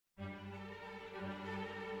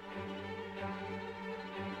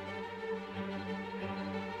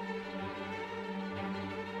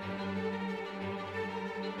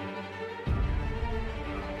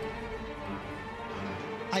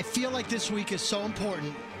I feel like this week is so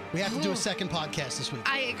important. We have to do a second podcast this week.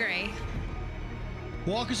 I agree.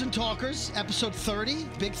 Walkers and Talkers, episode 30,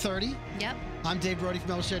 Big 30. Yep. I'm Dave Brody from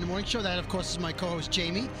Elvis Duran in the Morning Show. That, of course, is my co-host,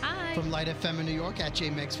 Jamie. Hi. From Light FM in New York at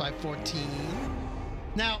JMegs514.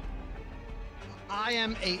 Now, I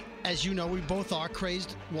am as you know, we both are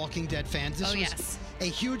crazed Walking Dead fans. This was a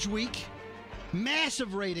huge week,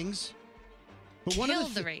 massive ratings. But one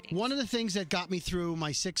of the things that got me through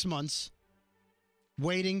my 6 months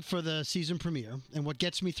waiting for the season premiere, and what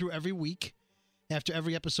gets me through every week after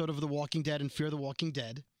every episode of The Walking Dead and Fear the Walking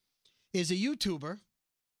Dead, is a YouTuber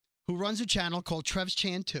who runs a channel called Trev's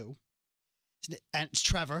Chan 2. And it's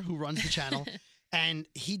Trevor who runs the channel. And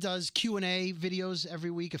he does Q&A videos every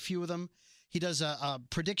week, a few of them. He does a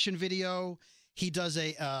prediction video. He does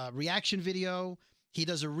a reaction video. He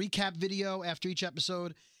does a recap video after each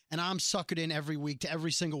episode. And I'm suckered in every week to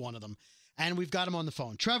every single one of them. And we've got him on the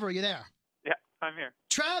phone. Trevor, are you there? Yeah, I'm here.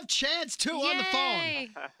 Trev Chance 2 on the phone.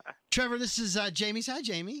 Trevor, this is Jamie's. Hi,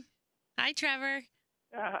 Jamie. Hi, Trevor.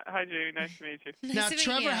 Hi, Jamie. Nice to meet you. Now,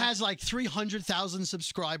 Trevor has like 300,000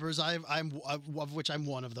 subscribers, I'm of which I'm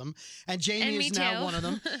one of them, and Jamie is now one of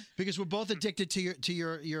them because we're both addicted to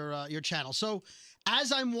your channel. So,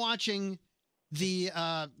 as I'm watching the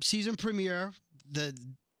season premiere,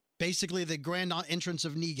 basically the grand entrance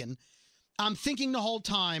of Negan, I'm thinking the whole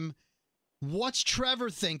time, what's Trevor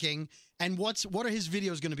thinking, and what are his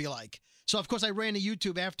videos going to be like? So, of course, I ran to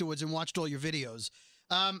YouTube afterwards and watched all your videos.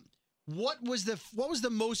 What was the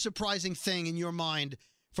most surprising thing in your mind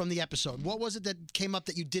from the episode? What was it that came up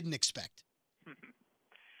that you didn't expect?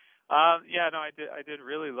 I did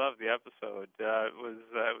really love the episode. It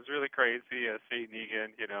was really crazy seeing Negan,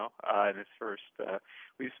 in his first.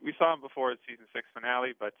 We saw him before the season 6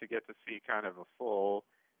 finale, but to get to see kind of a full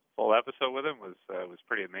episode with him was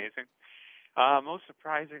pretty amazing. Most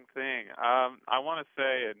surprising thing, I want to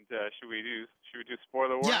say, and should we do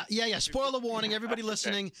spoiler warning? Yeah. Spoiler warning. Everybody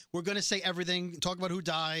listening, okay. We're going to say everything. Talk about who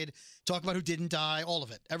died. Talk about who didn't die. All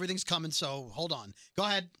of it. Everything's coming. So hold on. Go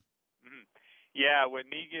ahead. Mm-hmm. Yeah, when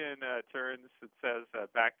Negan turns, it says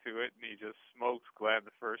back to it, and he just smokes Glenn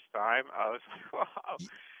the first time. I was like, wow,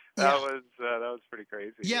 that was pretty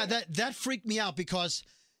crazy. Yeah, that freaked me out because,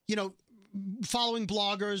 following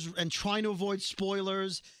bloggers and trying to avoid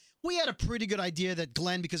spoilers. We had a pretty good idea that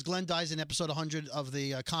because Glenn dies in episode 100 of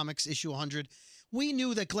the comics, issue 100, we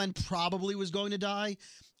knew that Glenn probably was going to die.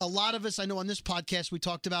 A lot of us, I know on this podcast, we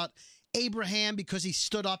talked about Abraham because he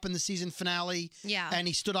stood up in the season finale. Yeah. And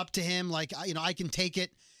he stood up to him like, I can take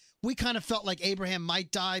it. We kind of felt like Abraham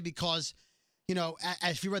might die because,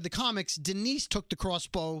 if you read the comics, Denise took the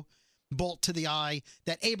crossbow bolt to the eye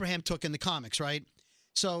that Abraham took in the comics, right?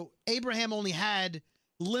 So Abraham only had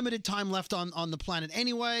limited time left on the planet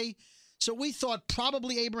anyway. So we thought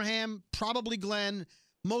probably Abraham, probably Glenn,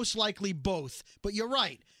 most likely both. But you're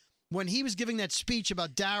right. When he was giving that speech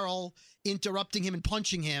about Daryl interrupting him and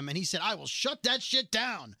punching him, and he said, I will shut that shit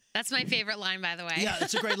down. That's my favorite line, by the way. Yeah,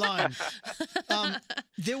 it's a great line.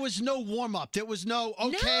 There was no warm-up. There was no,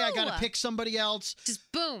 I got to pick somebody else.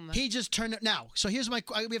 Just boom. He just turned it. Now, so here's we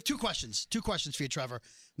have two questions. Two questions for you, Trevor.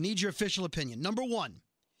 Need your official opinion. Number one,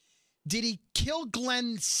 did he kill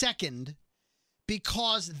Glenn second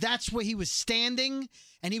because that's where he was standing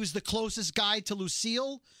and he was the closest guy to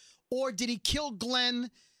Lucille? Or did he kill Glenn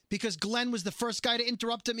because Glenn was the first guy to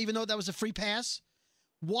interrupt him, even though that was a free pass?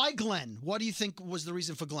 Why Glenn? What do you think was the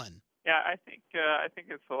reason for Glenn? Yeah, I think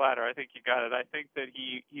it's the latter. I think you got it. I think that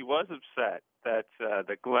he was upset that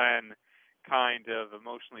Glenn kind of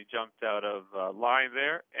emotionally jumped out of line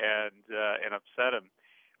there and upset him.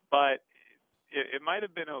 But it might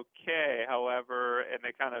have been okay, however, and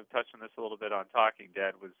they kind of touched on this a little bit on Talking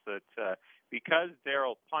Dead, was that because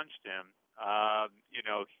Daryl punched him,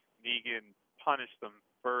 Negan punished them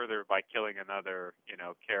further by killing another,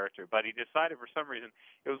 character. But he decided for some reason,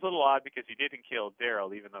 it was a little odd because he didn't kill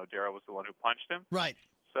Daryl, even though Daryl was the one who punched him. Right.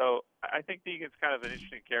 So I think Negan's kind of an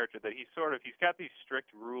interesting character that he's got these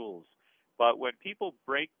strict rules. But when people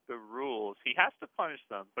break the rules, he has to punish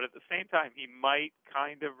them. But at the same time, he might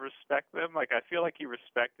kind of respect them. Like, I feel like he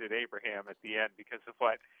respected Abraham at the end because of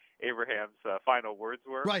what Abraham's final words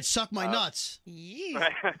were. Right, suck my nuts. Yeah.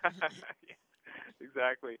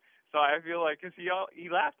 Exactly. So I feel like, because he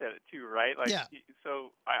laughed at it too, right? Like, yeah.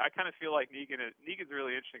 So I kind of feel like Negan's a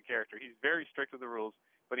really interesting character. He's very strict with the rules,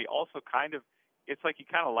 but he also kind of, it's like he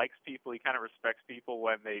kind of likes people. He kind of respects people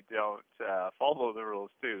when they don't follow the rules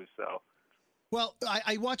too, so. Well,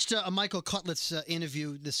 I watched a Michael Cutlets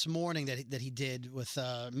interview this morning that he did with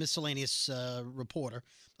Miscellaneous Reporter.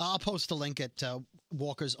 I'll post a link at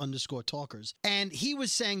Walkers_Talkers. And he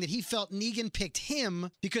was saying that he felt Negan picked him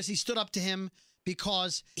because he stood up to him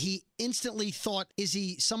because he instantly thought, is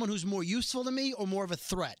he someone who's more useful to me or more of a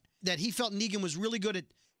threat? That he felt Negan was really good at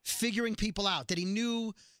figuring people out, that he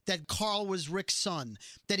knew that Carl was Rick's son,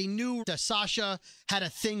 that he knew that Sasha had a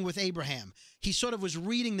thing with Abraham. He sort of was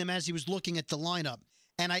reading them as he was looking at the lineup.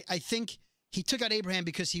 And I think he took out Abraham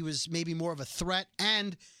because he was maybe more of a threat,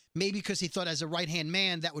 and maybe because he thought as a right-hand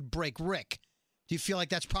man that would break Rick. Do you feel like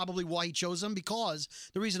that's probably why he chose him? Because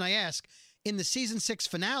the reason I ask, in the season 6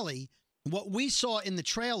 finale, what we saw in the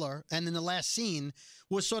trailer and in the last scene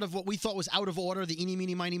was sort of what we thought was out of order, the eeny,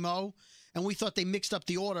 meeny, miny, mo. And we thought they mixed up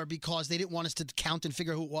the order because they didn't want us to count and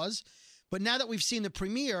figure who it was. But now that we've seen the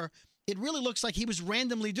premiere, it really looks like he was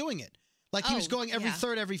randomly doing it. Like he was going every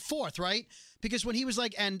third, every fourth, right? Because when he was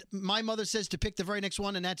like, and my mother says to pick the very next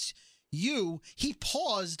one, and that's you, he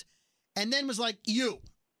paused and then was like, you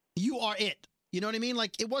are it. You know what I mean?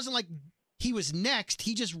 Like, it wasn't like he was next.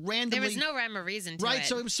 He just randomly. There was no rhyme or reason to it. Right,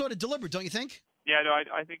 so it was sort of deliberate, don't you think? Yeah, no,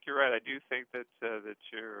 I think you're right. I do think that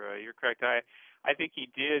you're correct. I think he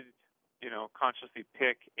did, consciously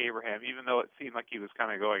pick Abraham, even though it seemed like he was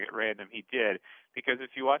kind of going at random. He did, because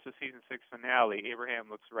if you watch the season 6 finale, Abraham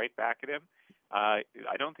looks right back at him. I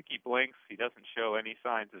don't think he blinks. He doesn't show any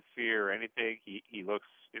signs of fear or anything. He looks,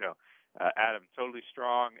 at him totally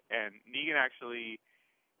strong. And Negan actually,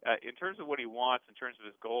 in terms of what he wants, in terms of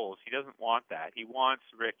his goals, he doesn't want that. He wants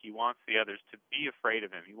Rick, he wants the others to be afraid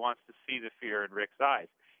of him. He wants to see the fear in Rick's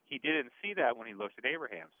eyes. He didn't see that when he looked at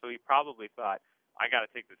Abraham, so he probably thought, I got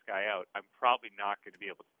to take this guy out. I'm probably not going to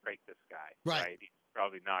be able to break this guy. Right. He's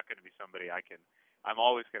probably not going to be somebody I'm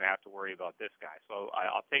always going to have to worry about this guy. So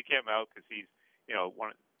I'll take him out because he's,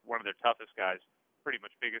 one of their toughest guys, pretty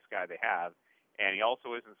much biggest guy they have. And he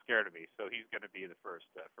also isn't scared of me, so he's going to be the first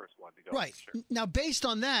one to go. Right. Sure. Now, based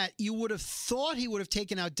on that, you would have thought he would have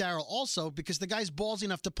taken out Daryl also, because the guy's ballsy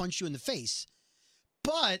enough to punch you in the face.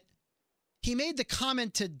 But he made the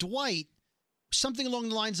comment to Dwight, something along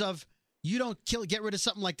the lines of, you don't get rid of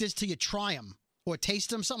something like this till you try him or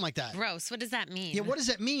taste him, something like that. Gross. What does that mean? Yeah, what does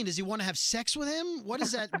that mean? Does he want to have sex with him? What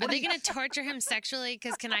is that? Are they going to torture him sexually?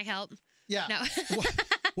 Because can I help? Yeah. No.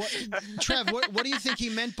 Trev, what do you think he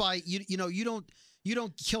meant by you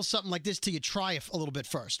don't kill something like this till you try a little bit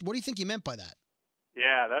first? What do you think he meant by that?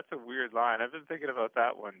 Yeah, that's a weird line. I've been thinking about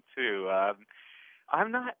that one too.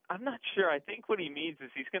 I'm not sure. I think what he means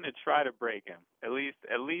is he's going to try to break him, at least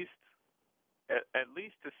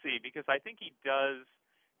to see, because I think he does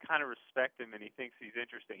kind of respect him and he thinks he's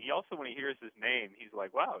interesting. He also, when he hears his name, he's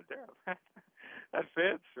like, wow, Daryl, that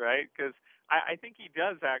fits, right? Because I think he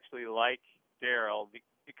does actually like Daryl.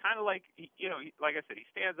 Kind of like, like I said, he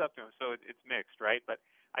stands up to him, so it's mixed, right? But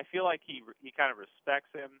I feel like he kind of respects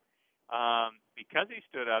him because he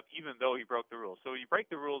stood up, even though he broke the rules. So you break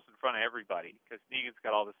the rules in front of everybody, because Negan's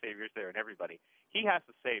got all the saviors there and everybody. He has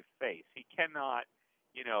to save face. He cannot,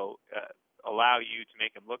 allow you to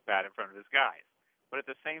make him look bad in front of his guys. But at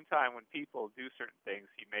the same time, when people do certain things,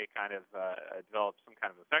 he may kind of develop some kind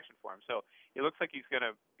of affection for him. So it looks like he's going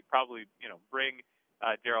to probably, bring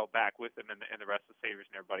Daryl back with him and the rest of the saviors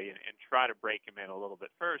and everybody, and try to break him in a little bit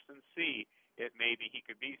first and see if maybe he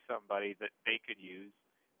could be somebody that they could use,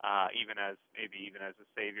 even as a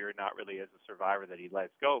savior, not really as a survivor that he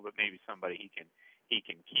lets go, but maybe somebody he can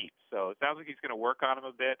keep. So it sounds like he's going to work on him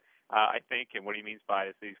a bit, I think, and what he means by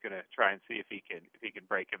it is that he's going to try and see if he can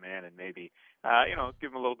break him in, and maybe give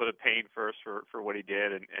him a little bit of pain first for what he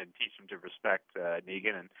did, and teach him to respect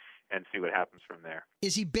Negan, and see what happens from there.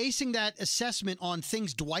 Is he basing that assessment on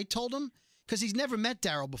things Dwight told him? Because he's never met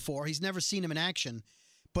Daryl before. He's never seen him in action.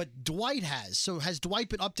 But Dwight has. So has Dwight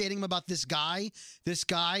been updating him about this guy,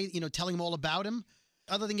 telling him all about him?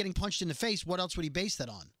 Other than getting punched in the face, what else would he base that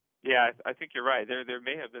on? Yeah, I think you're right. There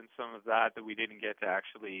may have been some of that we didn't get to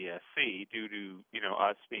actually see due to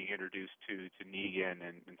us being introduced to Negan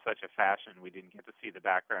in such a fashion. We didn't get to see the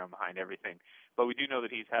background behind everything. But we do know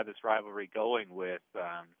that he's had this rivalry going with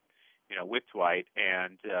Dwight,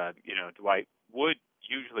 and Dwight would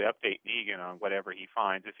usually update Negan on whatever he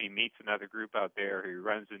finds. If he meets another group out there, or he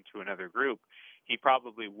runs into another group, he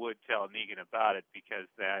probably would tell Negan about it, because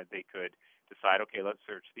then they could decide, okay, let's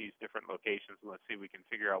search these different locations and let's see if we can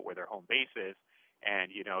figure out where their home base is,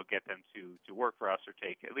 and get them to work for us, or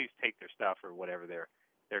at least take their stuff, or whatever they're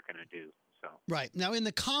going to do. So right now in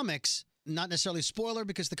the comics, not necessarily a spoiler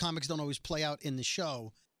because the comics don't always play out in the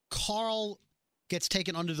show, Carl gets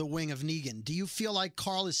taken under the wing of Negan. Do you feel like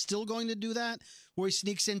Carl is still going to do that, where he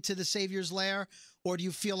sneaks into the Savior's lair, or do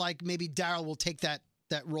you feel like maybe Daryl will take that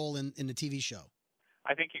role in the TV show?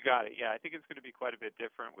 I think you got it. Yeah, I think it's going to be quite a bit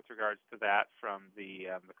different with regards to that from the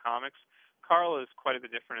comics. Carl is quite a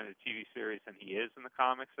bit different in the TV series than he is in the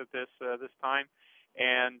comics at this time.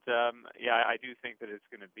 And yeah, I do think that it's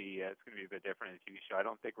going to be a bit different in the TV show. I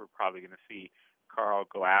don't think we're probably going to see Carl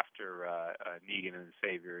go after Negan and the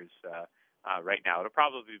Saviors right now. It'll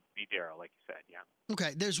probably be Daryl, like you said. Yeah.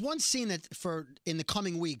 Okay. There's one scene that in the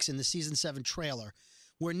coming weeks in the season 7 trailer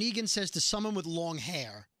where Negan says to someone with long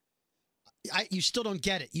hair, "You still don't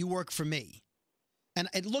get it. You work for me," and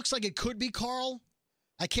it looks like it could be Carl.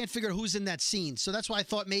 I can't figure out who's in that scene, so that's why I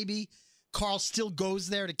thought maybe Carl still goes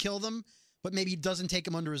there to kill them, but maybe he doesn't take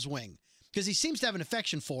him under his wing because he seems to have an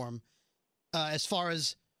affection for him. As far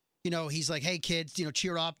as he's like, "Hey kids,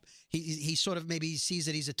 cheer up." He sort of maybe sees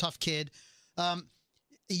that he's a tough kid.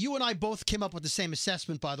 You and I both came up with the same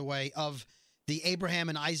assessment, by the way, of the Abraham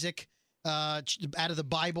and Isaac out of the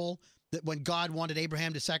Bible. That when God wanted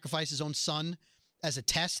Abraham to sacrifice his own son as a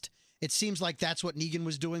test, it seems like that's what Negan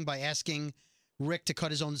was doing by asking Rick to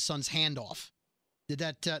cut his own son's hand off. Did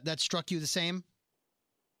that struck you the same?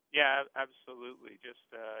 Yeah, absolutely. Just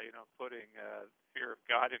putting fear of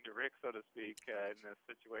God into Rick, so to speak, in this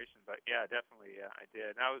situation. But yeah, definitely, I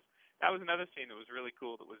did. And that was another scene that was really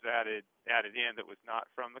cool that was added in that was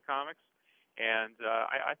not from the comics. And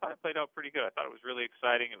I thought it played out pretty good. I thought it was really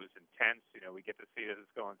exciting. It was intense. We get to see that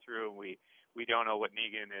it's going through, and we don't know what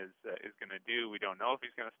Negan is going to do. We don't know if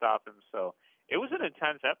he's going to stop him. So it was an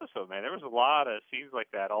intense episode, man. There was a lot of scenes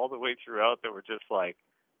like that all the way throughout that were just like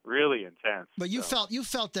really intense. But you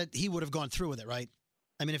felt that he would have gone through with it, right?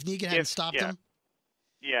 I mean, if Negan hadn't stopped him.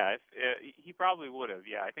 Yeah, he probably would have.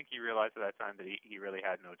 Yeah, I think he realized at that time that he really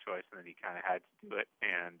had no choice, and that he kind of had to do it.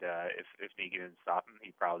 And if Negan didn't stop him,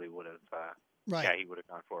 he probably would have. Right. Yeah, he would have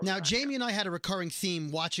gone forward. Now, Jamie and I had a recurring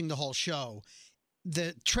theme watching the whole show.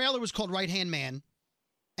 The trailer was called Right Hand Man,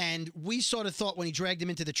 and we sort of thought when he dragged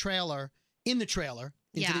him into the trailer, into the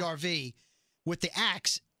RV, with the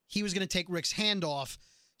axe, he was going to take Rick's hand off,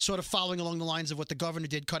 sort of following along the lines of what the governor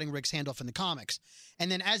did, cutting Rick's hand off in the comics.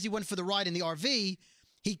 And then as he went for the ride in the RV,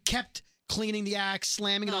 he kept cleaning the axe,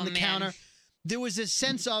 slamming it on the counter. There was this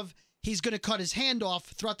sense of he's going to cut his hand off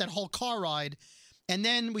throughout that whole car ride. And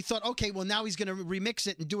then we thought, okay, well, now he's going to remix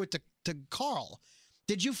it and do it to Carl.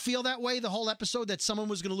 Did you feel that way the whole episode, that someone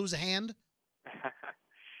was going to lose a hand?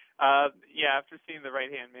 Yeah, after seeing the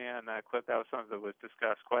Right Hand Man clip, that was something that was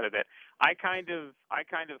discussed quite a bit. I kind of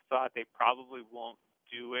thought they probably won't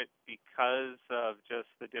do it because of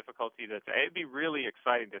just the difficulty it'd be really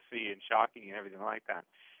exciting to see and shocking and everything like that.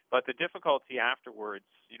 But the difficulty afterwards,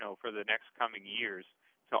 for the next coming years,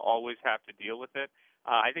 to always have to deal with it.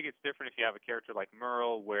 I think it's different if you have a character like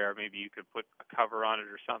Merle, where maybe you could put a cover on it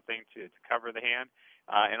or something to cover the hand.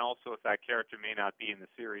 And also if that character may not be in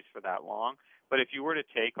the series for that long. But if you were to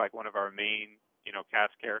take like one of our main,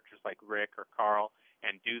 cast characters like Rick or Carl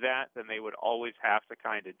and do that, then they would always have to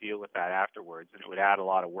kind of deal with that afterwards, and it would add a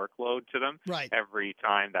lot of workload to them every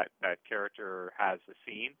time that character has a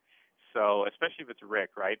scene. So especially if it's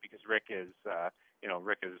Rick, right? Because Rick is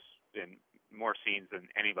in more scenes than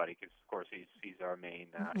anybody, because of course he's our main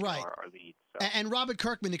our lead. So. And Robert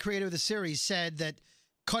Kirkman, the creator of the series, said that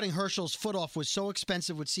cutting Herschel's foot off was so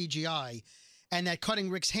expensive with CGI, and that cutting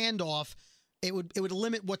Rick's hand off, it would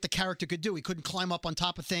limit what the character could do. He couldn't climb up on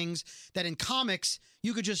top of things. That in comics,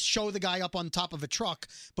 you could just show the guy up on top of a truck.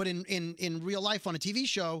 But in real life on a TV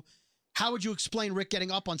show, how would you explain Rick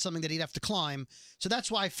getting up on something that he'd have to climb? So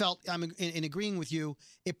that's why I felt, I'm in agreeing with you,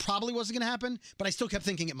 it probably wasn't going to happen, but I still kept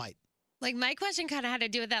thinking it might. Like, my question kind of had to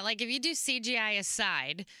do with that. Like, if you do CGI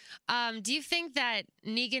aside, do you think that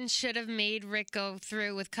Negan should have made Rick go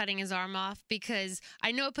through with cutting his arm off? Because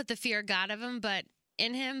I know it put the fear of God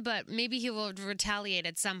in him, but maybe he will retaliate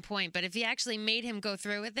at some point. But if he actually made him go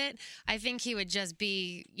through with it, I think he would just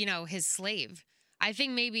be, his slave. I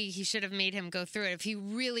think maybe he should have made him go through it if he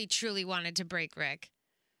really, truly wanted to break Rick.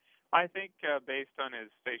 I think based on his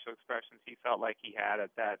facial expressions, he felt like he had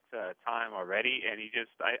at that time already, and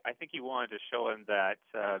I think he wanted to show him that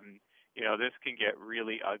this can get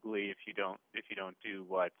really ugly if you don't do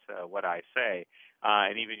what I say,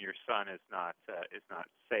 and even your son is not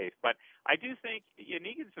safe. But I do think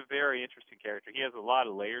Negan's a very interesting character. He has a lot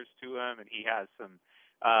of layers to him, and he has some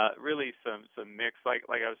really some mixed, like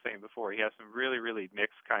I was saying before, he has some really, really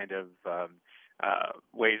mixed kind of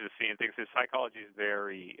ways of seeing things. His psychology is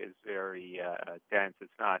very dense.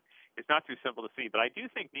 It's not too simple to see. But I do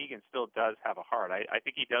think Negan still does have a heart. I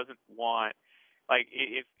think he doesn't want, like,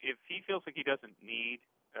 if he feels like he doesn't need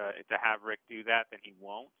to have Rick do that, then he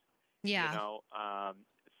won't. Yeah.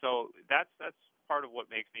 So that's part of what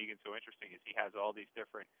makes Negan so interesting, is he has all these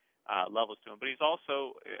different levels to him. But he's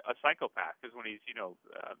also a psychopath, because when he's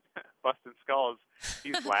busting skulls,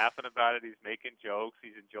 he's laughing about it. He's making jokes.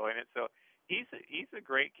 He's enjoying it. So he's a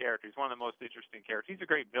great character. He's one of the most interesting characters. He's a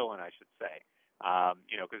great villain, I should say.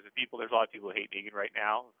 Because there's a lot of people who hate Negan right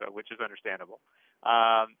now, which is understandable.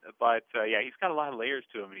 Yeah, he's got a lot of layers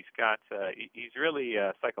to him, and he's really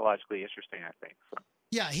psychologically interesting, I think. So.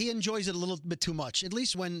 Yeah, he enjoys it a little bit too much. At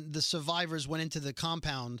least when the survivors went into the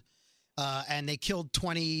compound and they killed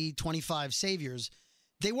 20, 25 saviors,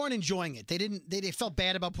 they weren't enjoying it. They felt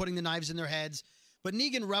bad about putting the knives in their heads. But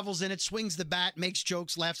Negan revels in it, swings the bat, makes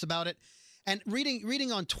jokes, laughs about it. And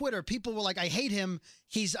reading on Twitter, people were like, I hate him.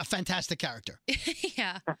 He's a fantastic character.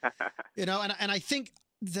 Yeah. And I think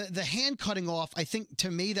the hand cutting off, I think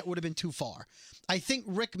to me that would have been too far. I think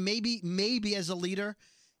Rick maybe as a leader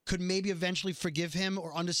could maybe eventually forgive him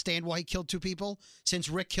or understand why he killed 2 people, since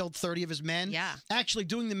Rick killed 30 of his men. Yeah. Actually,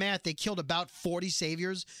 doing the math, they killed about 40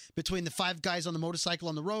 saviors between the 5 guys on the motorcycle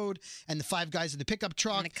on the road and the 5 guys in the pickup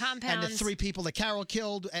truck. And the compounds. And the 3 people that Carol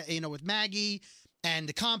killed, with Maggie. And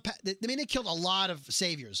the compound. I mean, they killed a lot of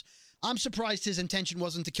saviors. I'm surprised his intention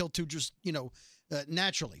wasn't to kill 2 just,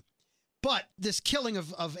 naturally. But this killing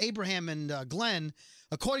of Abraham and Glenn,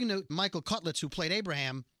 according to Michael Cutlitz, who played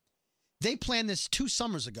Abraham, they planned this 2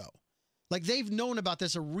 summers ago. Like, they've known about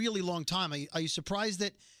this a really long time. Are you surprised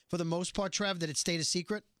that, for the most part, Trev, that it stayed a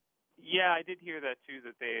secret? Yeah, I did hear that, too,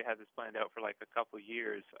 that they had this planned out for like a couple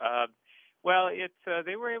years.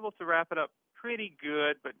 They were able to wrap it up pretty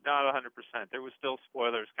good, but not 100%. There was still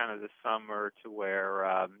spoilers kind of this summer to where,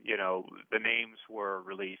 the names were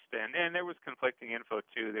released. And there was conflicting info,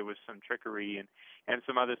 too. There was some trickery and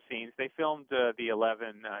some other scenes. They filmed the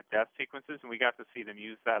 11 death sequences, and we got to see them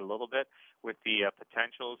use that a little bit with the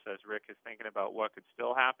potentials as Rick is thinking about what could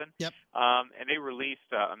still happen. Yep. And they released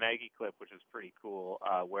a Maggie clip, which is pretty cool,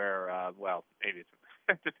 where, maybe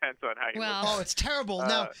it depends on how you look at it. Oh, it's terrible.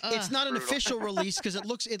 Now, it's not an official release because it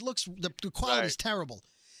looks the quality is terrible.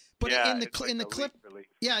 But in the clip, in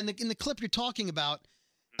the clip you're talking about,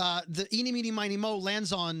 the eeny meeny miny mo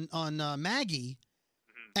lands on Maggie,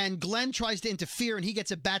 and Glenn tries to interfere, and he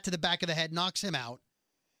gets a bat to the back of the head, knocks him out.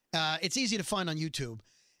 It's easy to find on YouTube.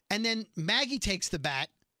 And then Maggie takes the bat,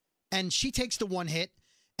 and she takes the 1 hit,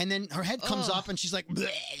 and then her head comes up, and she's like,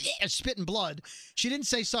 spitting blood. She didn't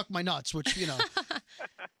say suck my nuts, which,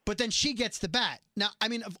 but then she gets the bat. Now, I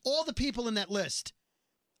mean, of all the people in that list,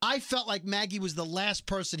 I felt like Maggie was the last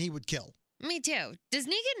person he would kill. Me too. Does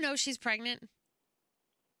Negan know she's pregnant?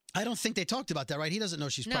 I don't think they talked about that, right? He doesn't know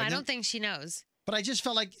she's pregnant. No, I don't think she knows. But I just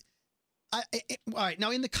felt like, all right, now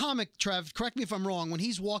in the comic, Trev, correct me if I'm wrong, when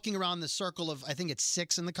he's walking around the circle of, I think it's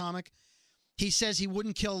 6 in the comic, he says he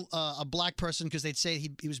wouldn't kill a black person because they'd say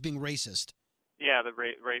he was being racist. Yeah, the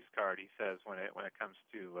race card, he says, when it comes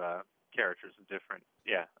to characters of different,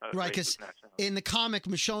 right, because in the comic,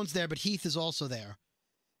 Michonne's there, but Heath is also there.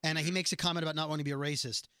 And he makes a comment about not wanting to be a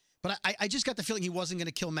racist. But I just got the feeling he wasn't going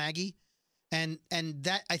to kill Maggie. And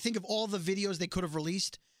that, I think of all the videos they could have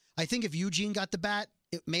released, I think if Eugene got the bat,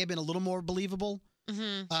 it may have been a little more believable.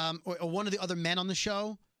 Mm-hmm. Or one of the other men on the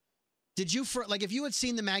show. Did you, if you had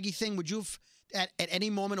seen the Maggie thing, would you have, at any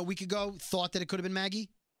moment a week ago, thought that it could have been Maggie?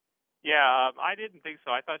 Yeah, I didn't think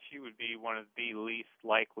so. I thought she would be one of the least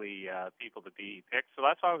likely people to be picked. So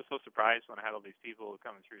that's why I was so surprised when I had all these people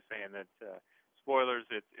coming through saying that, spoilers,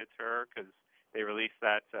 it's her, because they released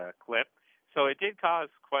that clip. So it did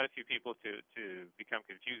cause quite a few people to become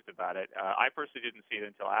confused about it. I personally didn't see it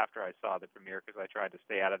until after I saw the premiere because I tried to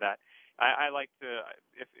stay out of that. I like to,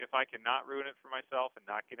 if I can not ruin it for myself and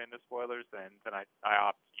not get into spoilers, then I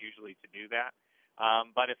opt usually to do that.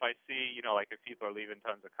 But if I see, if people are leaving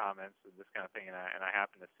tons of comments and this kind of thing, and I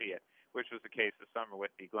happen to see it, which was the case this summer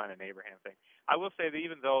with the Glenn and Abraham thing, I will say that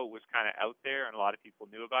even though it was kind of out there and a lot of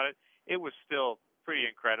people knew about it, it was still pretty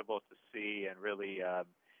incredible to see and really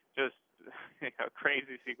just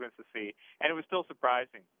crazy sequence to see. And it was still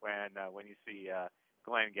surprising when you see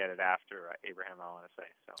Glenn get it after Abraham, I want to say.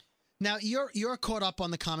 So now you're caught up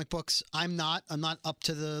on the comic books. I'm not up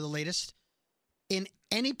to the latest. In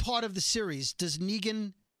any part of the series, does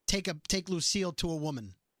Negan take Lucille to a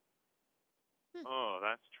woman? Oh,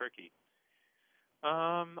 that's tricky.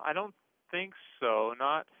 I don't think so.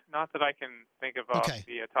 Not that I can think of off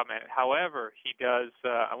the top of my head. However, he does.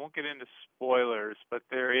 I won't get into spoilers, but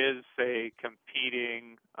there is a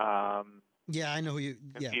competing. Yeah, I know who you.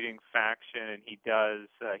 Competing faction, and he does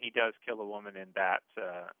kill a woman in that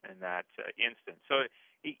instance. So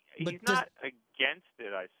he's not against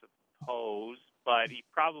it, I suppose, but he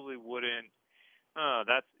probably wouldn't.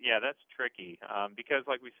 That's tricky because,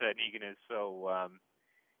 like we said, Negan is so.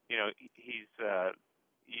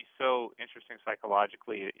 He's so interesting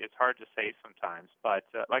psychologically. It's hard to say sometimes, but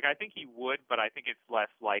I think he would, but I think it's less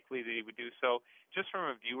likely that he would do so, just from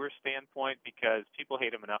a viewer standpoint, because people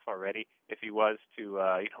hate him enough already. If he was to,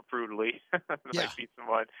 brutally beat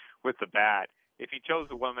someone with the bat, if he chose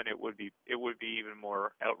a woman, it would be even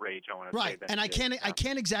more outrage. I want to say. And I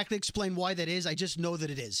can't exactly explain why that is. I just know that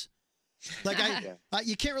it is. Like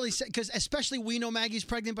you can't really say, because especially we know Maggie's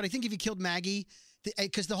pregnant, but I think if you killed Maggie,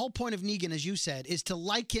 because the whole point of Negan, as you said, is to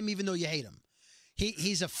like him even though you hate him.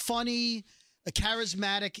 He's a funny, a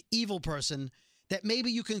charismatic, evil person that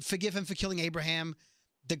maybe you can forgive him for killing Abraham.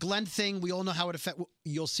 The Glenn thing, we all know how it affects.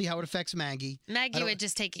 You'll see how it affects Maggie. Maggie was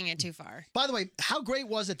just taking it too far. By the way, how great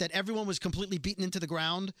was it that everyone was completely beaten into the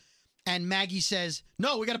ground, and Maggie says,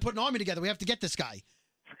 "No, we got to put an army together. We have to get this guy."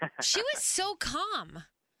 She was so calm.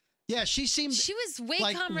 Yeah, she seemed. She was way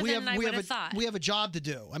calmer than I would have thought. We have a job to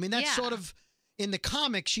do. I mean, that's sort of in the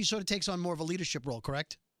comic. She sort of takes on more of a leadership role,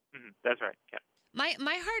 correct? Mm-hmm. That's right. Yeah. My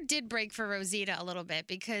heart did break for Rosita a little bit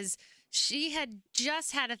because she had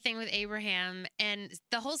just had a thing with Abraham, and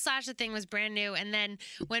the whole Sasha thing was brand new. And then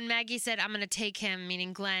when Maggie said, "I'm going to take him,"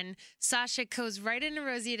 meaning Glenn, Sasha goes right into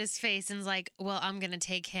Rosita's face and is like, "Well, I'm going to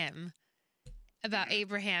take him." About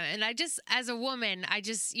Abraham. And I just, as a woman,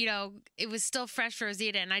 it was still fresh for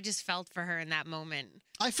Rosita, and I just felt for her in that moment.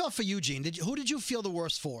 I felt for Eugene. Who did you feel the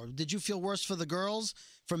worst for? Did you feel worse for the girls,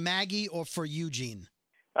 for Maggie, or for Eugene?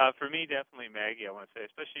 For me, definitely Maggie, I want to say,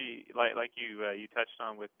 especially like you touched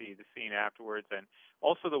on with the scene afterwards, and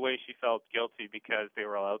also the way she felt guilty because they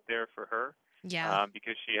were all out there for her. Yeah.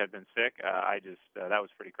 Because she had been sick. That was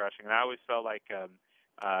pretty crushing. And I always felt like,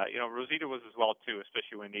 Rosita was as well, too,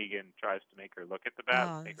 especially when Negan tries to make her look at the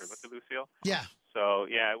bat, make her look at Lucille. Yeah. So,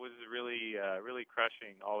 yeah, it was really, really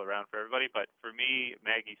crushing all around for everybody. But for me,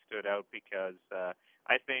 Maggie stood out because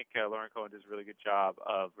I think Lauren Cohen does a really good job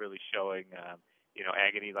of really showing,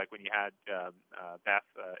 agony, like when you had Beth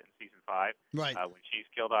in season 5, right? When she's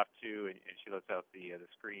killed off too, and she lets out the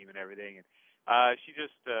scream and everything, and she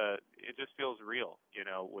just it just feels real,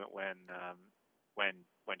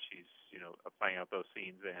 when she's playing out those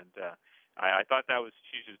scenes, and I thought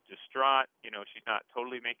she's just distraught. She's not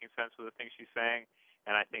totally making sense of the things she's saying,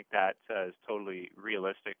 and I think that is totally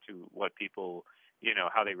realistic to what people,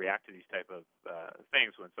 how they react to these type of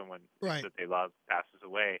things when someone that they love passes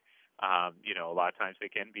away. A lot of times they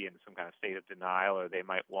can be in some kind of state of denial, or they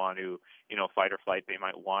might want to, fight or flight. They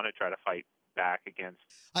might want to try to fight back against.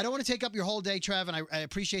 I don't want to take up your whole day, Trev, and I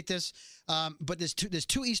appreciate this, but there's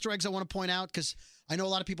two Easter eggs I want to point out, because I know a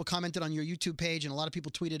lot of people commented on your YouTube page and a lot of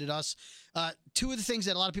people tweeted at us. Two of the things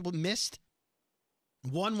that a lot of people missed.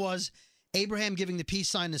 One was Abraham giving the peace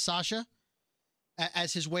sign to Sasha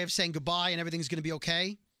as his way of saying goodbye and everything's going to be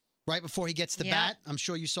okay right before he gets the bat. I'm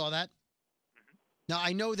sure you saw that. Now,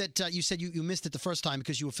 I know that you said you missed it the first time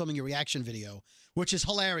because you were filming your reaction video, which is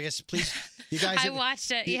hilarious. Please, you guys. I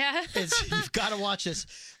watched it, yeah. You've got to watch this.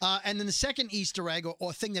 And then the second Easter egg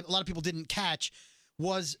or thing that a lot of people didn't catch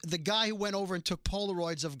was the guy who went over and took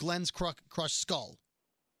Polaroids of Glenn's crushed skull,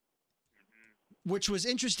 which was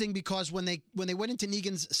interesting because when they went into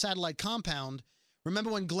Negan's satellite compound,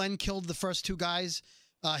 remember when Glenn killed the first two guys,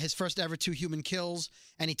 his first ever 2 human kills,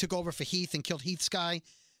 and he took over for Heath and killed Heath's guy?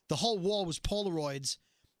 The whole wall was Polaroids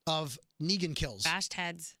of Negan kills. Bashed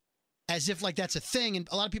heads. As if like that's a thing. And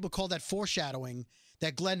a lot of people call that foreshadowing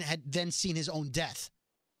that Glenn had then seen his own death.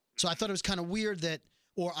 So I thought it was kind of weird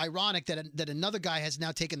or ironic that another guy has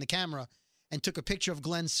now taken the camera and took a picture of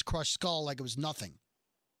Glenn's crushed skull like it was nothing.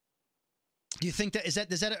 Do you think is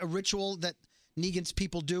that a ritual that Negan's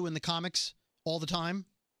people do in the comics all the time?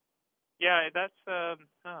 Yeah, that's.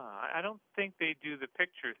 I don't think they do the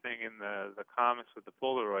picture thing in the comics with the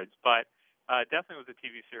Polaroids, but definitely with the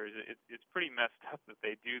TV series, it's pretty messed up that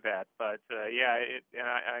they do that. But and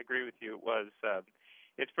I agree with you. It was.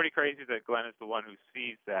 It's pretty crazy that Glenn is the one who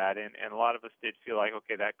sees that, and a lot of us did feel like,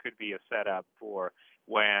 okay, that could be a setup for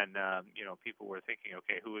when people were thinking,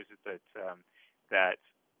 okay, who is it that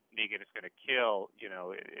Negan is going to kill?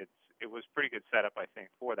 It was pretty good setup, I think,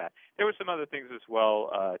 for that. There were some other things as well,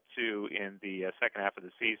 too, in the second half of the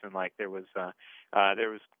season. Like there was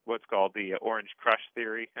what's called the Orange Crush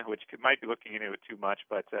theory, which might be looking into it too much,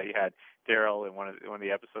 but you had Daryl in one of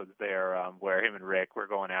the episodes there where him and Rick were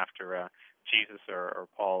going after Jesus or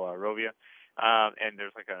Paul Rovia. And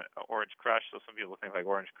there's like an orange crush, so some people think like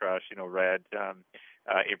orange crush, red,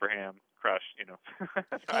 Abraham crush,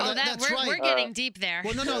 we're getting deep there.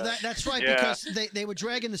 Well, no, that's right, because they were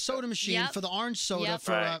dragging the soda machine for the orange soda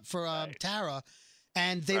for Tara,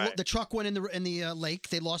 and the truck went in the lake.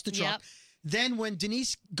 They lost the truck. Then when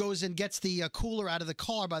Denise goes and gets the cooler out of the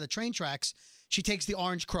car by the train tracks, she takes the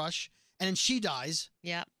orange crush, and then she dies.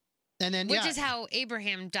 Yep. And then, Which is how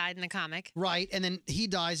Abraham died in the comic. Right, and then he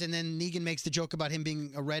dies, and then Negan makes the joke about him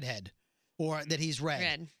being a redhead, or that he's red.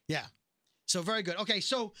 Red. Yeah. So very good. Okay,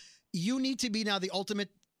 so you need to be now the ultimate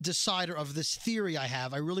decider of this theory I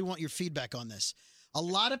have. I really want your feedback on this. A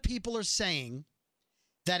lot of people are saying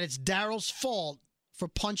that it's Daryl's fault for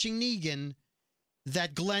punching Negan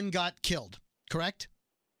that Glenn got killed, correct?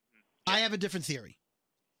 Yeah. I have a different theory.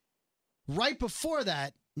 Right before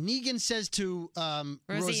that, Negan says to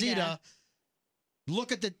Rosita,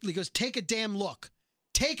 look at he goes, take a damn look.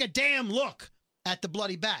 Take a damn look at the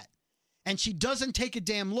bloody bat. And she doesn't take a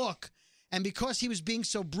damn look. And because he was being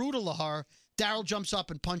so brutal to her, Daryl jumps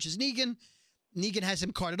up and punches Negan. Negan has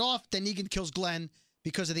him carted off. Then Negan kills Glenn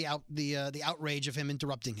because of the outrage of him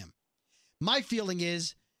interrupting him. My feeling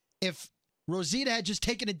is if Rosita had just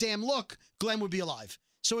taken a damn look, Glenn would be alive.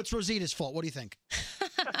 So it's Rosita's fault. What do you think?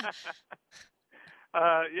 Yeah,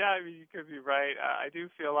 I mean, you could be right. I do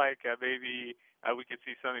feel like maybe we could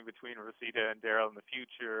see something between Rosita and Daryl in the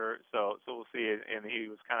future. So we'll see. And he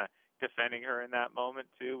was kind of defending her in that moment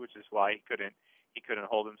too, which is why he couldn't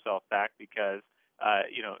hold himself back because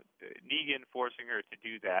Negan forcing her to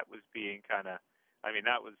do that was being kind of. I mean,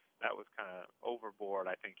 that was kind of overboard.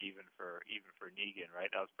 I think even for Negan,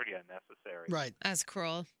 right? That was pretty unnecessary. Right. That's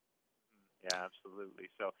cruel. Yeah, absolutely.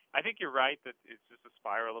 So I think you're right that it's just a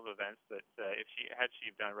spiral of events that if she had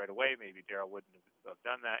done it right away, maybe Daryl wouldn't have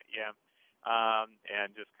done that. Yeah,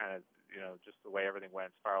 and just kind of just the way everything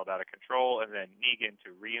went spiraled out of control, and then Negan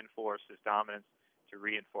to reinforce his dominance, to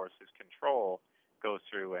reinforce his control, goes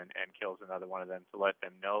through and kills another one of them to let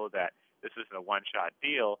them know that this isn't a one-shot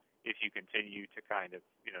deal. If you continue to kind of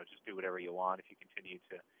just do whatever you want, if you continue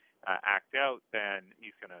to act out, then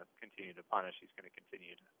he's going to continue to punish. He's going to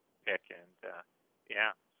continue to pick, and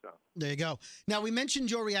so there you go. Now, we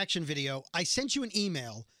mentioned your reaction video. I sent you an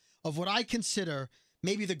email of what I consider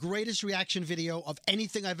maybe the greatest reaction video of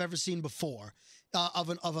anything I've ever seen before, of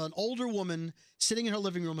an older woman sitting in her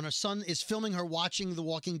living room, and her son is filming her watching The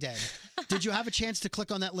Walking Dead. Did you have a chance to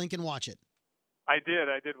click on that link and watch it? I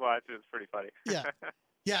did watch it. It's pretty funny.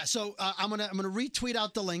 Yeah. So I'm gonna retweet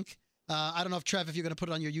out the link. I don't know if Trev, if you're gonna put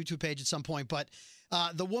it on your YouTube page at some point, but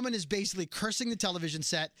the woman is basically cursing the television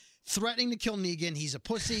set, threatening to kill Negan. He's a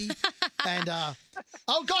pussy, and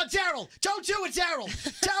oh God, Daryl, don't do it, Daryl.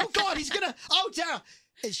 Oh God, he's gonna. Oh Daryl.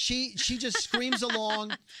 She just screams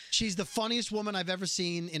along. She's the funniest woman I've ever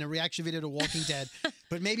seen in a reaction video to Walking Dead,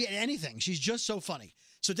 but maybe anything. She's just so funny.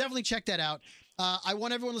 So definitely check that out. I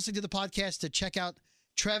want everyone listening to the podcast to check out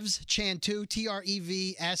Trev's Chan 2,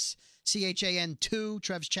 TREVSCHAN 2,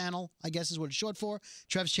 Trev's channel, I guess is what it's short for.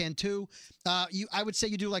 Trev's Chan 2. I would say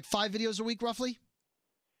you do like 5 videos a week, roughly?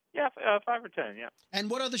 Yeah, 5 or 10, yeah. And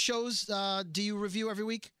what other shows do you review every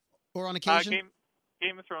week or on occasion?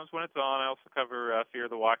 Game of Thrones when it's on. I also cover Fear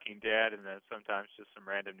the Walking Dead, and then sometimes just some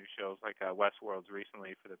random new shows like Westworld's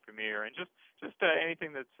recently for the premiere, and just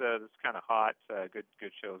anything that's kind of hot, good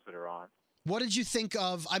shows that are on. What did you think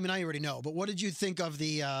of? I mean, I already know, but what did you think of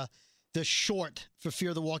the short for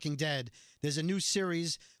Fear the Walking Dead? There's a new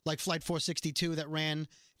series like Flight 462 that ran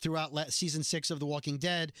throughout season 6 of The Walking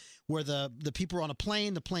Dead, where the people were on a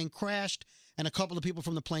plane, the plane crashed, and a couple of people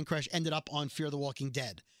from the plane crash ended up on Fear the Walking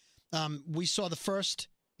Dead. We saw the first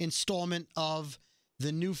installment of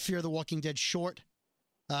the new Fear the Walking Dead short.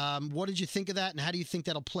 What did you think of that, and how do you think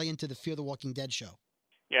that'll play into the Fear the Walking Dead show?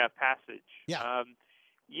 Yeah, Passage. Yeah.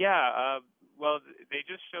 Well, they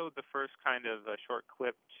just showed the first kind of short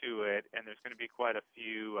clip to it, and there's going to be quite a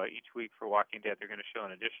few each week for Walking Dead. They're going to show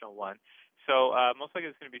an additional one. So most likely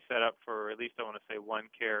it's going to be set up for at least I want to say one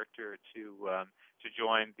character to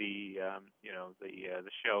join the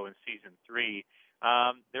show in season 3.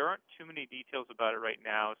 There aren't too many details about it right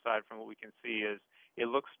now, aside from what we can see is it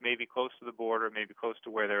looks maybe close to the border, maybe close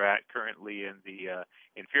to where they're at currently in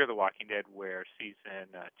Fear the Walking Dead, where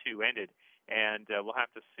season 2 ended. And we'll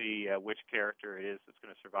have to see which character it is that's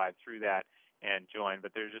going to survive through that and join.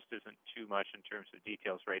 But there just isn't too much in terms of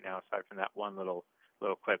details right now, aside from that one little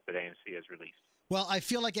clip that AMC has released. Well, I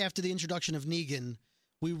feel like after the introduction of Negan,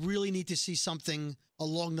 we really need to see something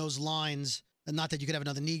along those lines. And not that you could have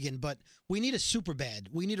another Negan, but we need a super bad.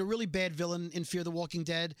 We need a really bad villain in Fear the Walking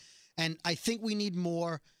Dead. And I think we need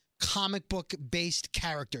more comic book-based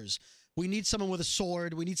characters. We need someone with a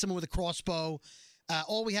sword. We need someone with a crossbow.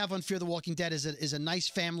 All we have on Fear the Walking Dead is a nice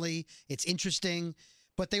family. It's interesting,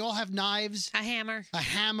 but they all have knives. A hammer.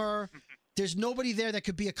 There's nobody there that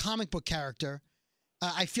could be a comic book character.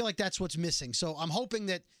 I feel like that's what's missing. So I'm hoping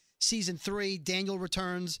that season 3, Daniel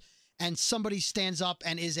returns, and somebody stands up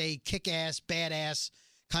and is a kick-ass, badass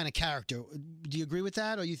kind of character. Do you agree with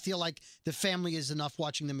that, or you feel like the family is enough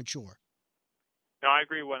watching them mature? No, I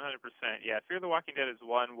agree 100%. Yeah, Fear the Walking Dead is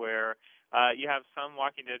one where You have some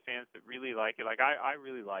Walking Dead fans that really like it. Like I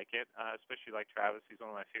really like it, especially like Travis. He's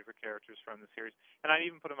one of my favorite characters from the series, and I'd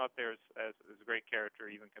even put him up there as a great character,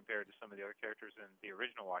 even compared to some of the other characters in the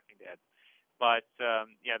original Walking Dead. But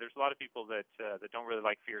yeah, there's a lot of people that don't really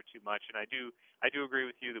like Fear too much, and I do agree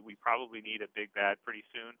with you that we probably need a big bad pretty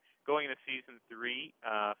soon. Going into season 3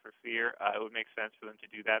 for Fear, it would make sense for them to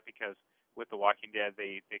do that because with The Walking Dead,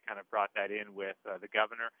 they kind of brought that in with the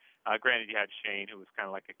governor. Granted, you had Shane, who was kind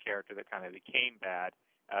of like a character that kind of became bad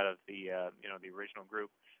out of the the original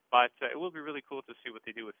group. But it will be really cool to see what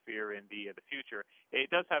they do with Fear in the future.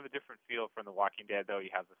 It does have a different feel from The Walking Dead, though.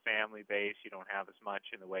 You have the family base. You don't have as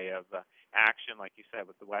much in the way of action, like you said,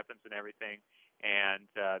 with the weapons and everything. And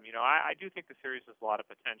I do think the series has a lot of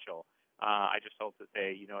potential. I just hope that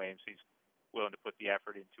AMC's willing to put the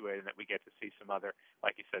effort into it, and that we get to see some other,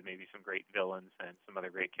 like you said, maybe some great villains and some other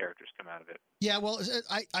great characters come out of it. Yeah, well,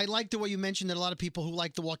 I like the way you mentioned that a lot of people who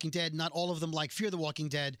like The Walking Dead, not all of them like Fear the Walking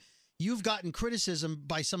Dead. You've gotten criticism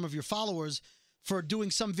by some of your followers for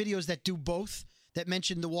doing some videos that do both, that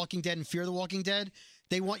mention The Walking Dead and Fear the Walking Dead.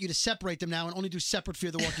 They want you to separate them now and only do separate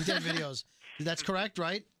Fear the Walking Dead videos. That's correct,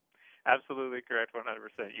 right? Absolutely correct, 100%.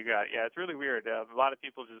 You got it. Yeah, it's really weird. A lot of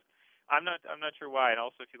people just, I'm not sure why. And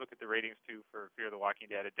also, if you look at the ratings too for Fear the Walking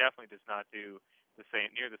Dead, it definitely does not do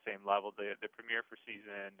near the same level. The premiere for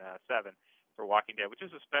season 7 for Walking Dead, which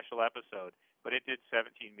is a special episode, but it did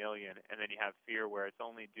 17 million, and then you have Fear, where it's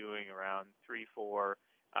only doing around 3-4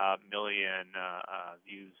 million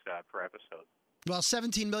views per episode. Well,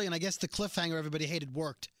 17 million. I guess the cliffhanger everybody hated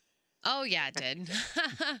worked. Oh, yeah, it did.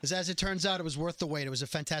 As it turns out, it was worth the wait. It was a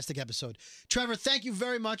fantastic episode. Trevor, thank you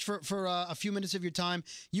very much for a few minutes of your time.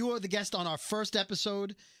 You were the guest on our first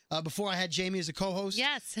episode before I had Jamie as a co-host.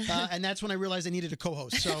 Yes. And that's when I realized I needed a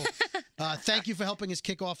co-host. So thank you for helping us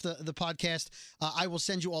kick off the podcast. I will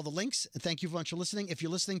send you all the links. And thank you very much for listening. If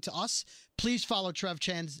you're listening to us, please follow Trev's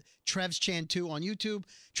Chan 2 on YouTube.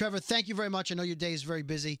 Trevor, thank you very much. I know your day is very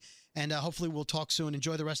busy. And hopefully we'll talk soon.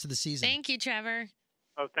 Enjoy the rest of the season. Thank you, Trevor.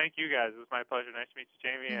 Oh, thank you, guys. It was my pleasure. Nice to meet you,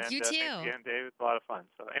 Jamie. And you too. Thanks again, Dave. It's a lot of fun.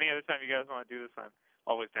 So any other time you guys want to do this, I'm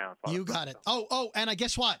always down. You got it. Oh, and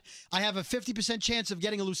guess what? I have a 50% chance of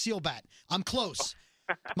getting a Lucille bat. I'm close.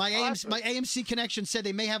 My AMC connection said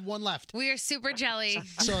they may have one left. We are super jelly.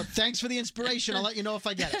 So thanks for the inspiration. I'll let you know if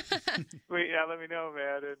I get it. Sweet. Yeah, let me know,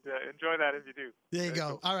 man. And enjoy that if you do. There you go.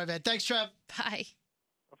 Cool. All right, man. Thanks, Trev. Bye.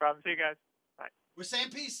 No problem. See you guys. Bye. We're saying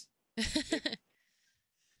peace.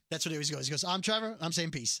 That's what he always goes. He goes, I'm Trevor. I'm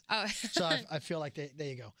saying peace. Oh. So I feel like there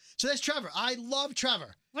you go. So that's Trevor. I love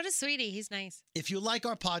Trevor. What a sweetie. He's nice. If you like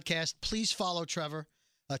our podcast, please follow Trevor.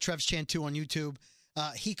 Trev's Chan 2 on YouTube.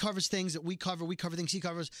 He covers things that we cover. We cover things he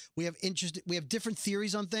covers. We have different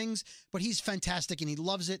theories on things, but he's fantastic and he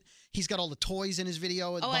loves it. He's got all the toys in his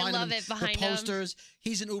video. I love it behind the posters.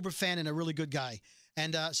 He's an Uber fan and a really good guy.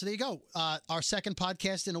 And so there you go. Our second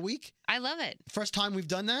podcast in a week. I love it. First time we've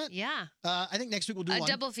done that. Yeah. I think next week we'll do a one.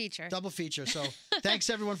 double feature. Double feature. So thanks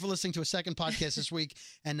everyone for listening to a second podcast this week.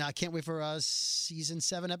 And I can't wait for season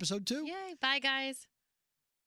 7, episode 2. Yay. Bye, guys.